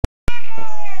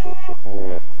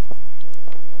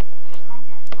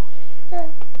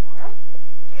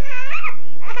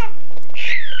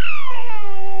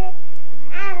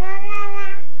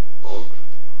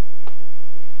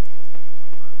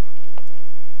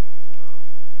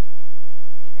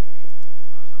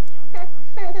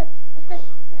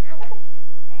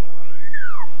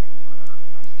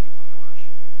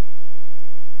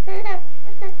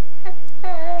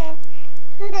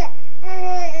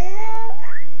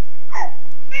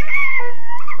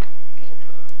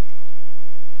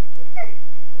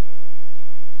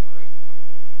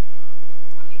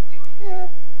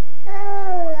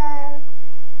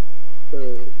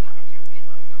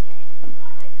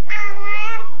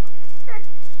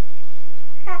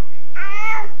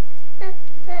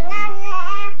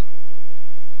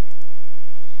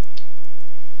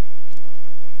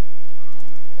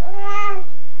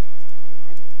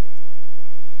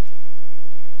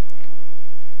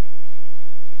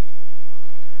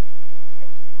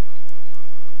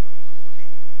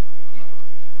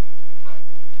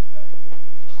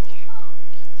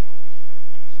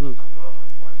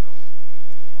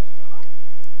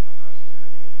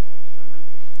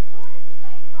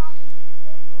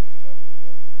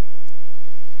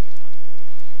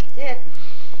Did.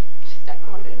 She's not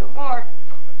going to do no more.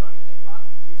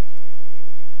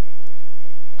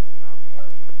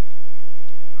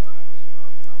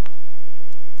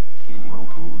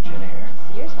 Whirlpool, Jen Air.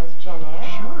 Sears has Jen Air?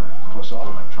 Sure. Plus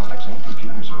all electronics and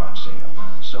computers are on sale.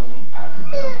 Sony, Packard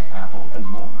Bell, Apple, and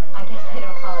more. I guess they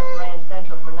don't call it Brand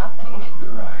Central for nothing.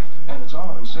 Right. And it's all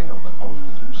on sale, but only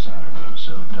through Saturday,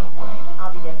 so don't wait.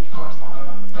 I'll be there before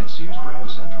Saturday. At Sears Brand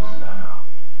Central now.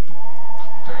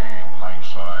 Hey, pint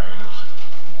size.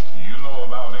 You know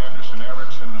about Anderson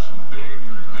Erickson's big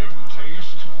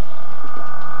taste?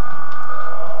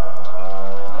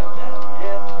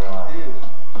 Yes, we do.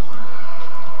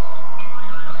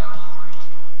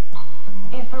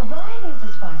 If variety is the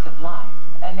spice of life,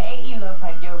 an AE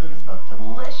low-fat yogurt is both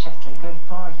delicious and good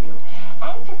for you,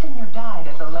 and fits in your diet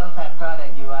as a low-fat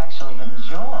product you actually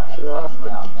enjoy. Lost it.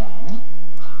 Well then,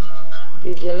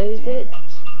 Did you lose it?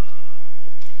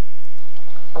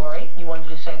 Lori, you wanted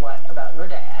to say what about your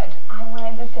dad? I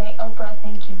wanted to say, Oprah,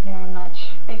 thank you very much,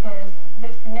 because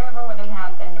this never would have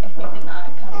happened if we did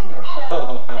not come to your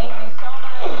show. Thank you so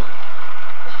much.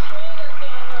 The Schrader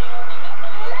family will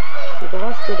be She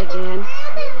lost it again.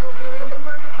 You will be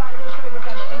remembered by the Schrader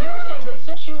family. And you were saying that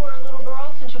since you were a little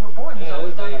girl, since you were born, he's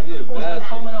always done it. Who's been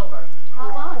home and over? How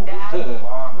long, Dad?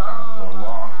 Long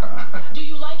time. Do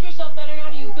you like yourself better now?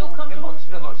 Do you feel comfortable?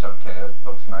 It looks okay. It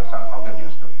looks nice. I'll get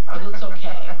used to it. It looks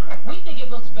okay. We think it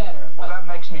looks better. Well, that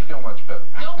makes me feel much better.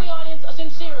 Don't we, audience?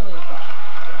 Sincerely.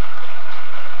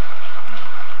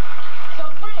 So,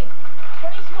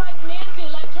 Frank's wife Nancy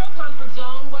left her comfort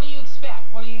zone. What do you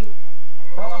expect? What do you...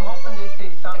 Well, I'm hoping to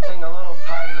see something a little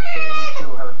tighter fitting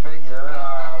to her figure.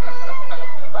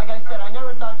 Like I said, I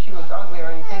never thought she was ugly or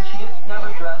anything. She just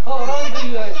never dressed. Oh, don't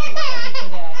do that. For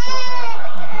that.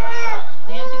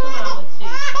 Nancy, come on. Let's see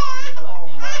what you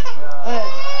look like now.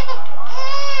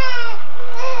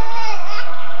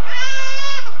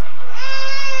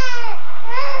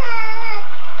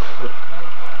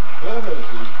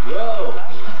 Yo.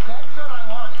 That's what I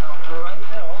want, Helper, right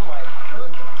there. Oh, my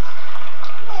goodness.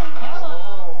 Hello.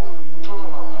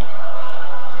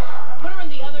 Put her in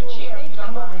the other chair. If you don't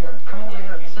Come over mind. here. Come over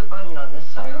here and sit by me on this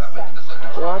side.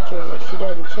 Watch her that she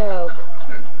doesn't choke.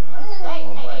 Hey,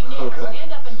 Nick,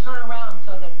 stand up and turn around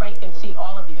so that Frank can see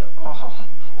all of you. Oh.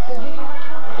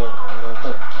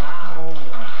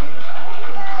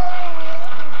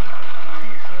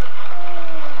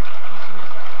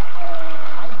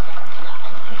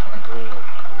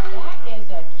 That is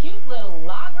a cute little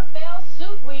Lagerfeld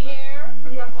suit we hear.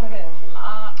 Yes, it is.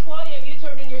 Claudia, you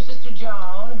turned in your sister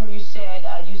Joan, who you said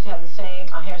used to have the same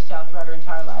hairstyle throughout her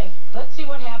entire life. Let's see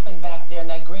what happened back there in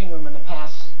that green room in the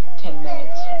past 10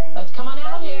 minutes. Let's come on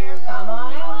out here. Come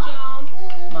on out,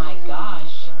 Joan. My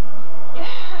gosh.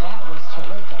 That was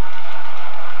terrific.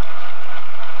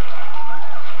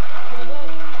 Pretty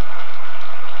good.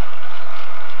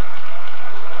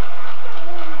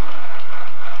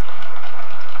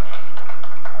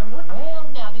 Well,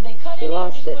 now, did they cut She it or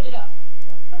lost just it. put it up?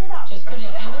 Put it up. Just put it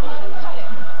up. And then let them cut it.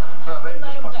 No, they Let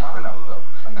just him put cut. mine up, though.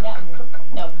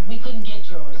 No, we couldn't get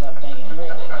yours up, dang it, really.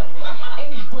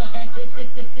 Anyway,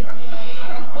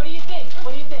 what do you think?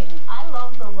 What do you think? I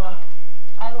love the look.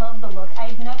 I love the look.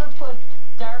 I've never put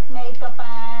dark makeup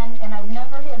on, and I've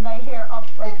never had my hair up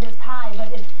like this high,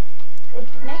 but it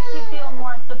makes you feel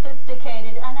more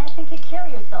sophisticated, and I think you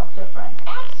carry yourself different.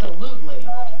 Absolutely.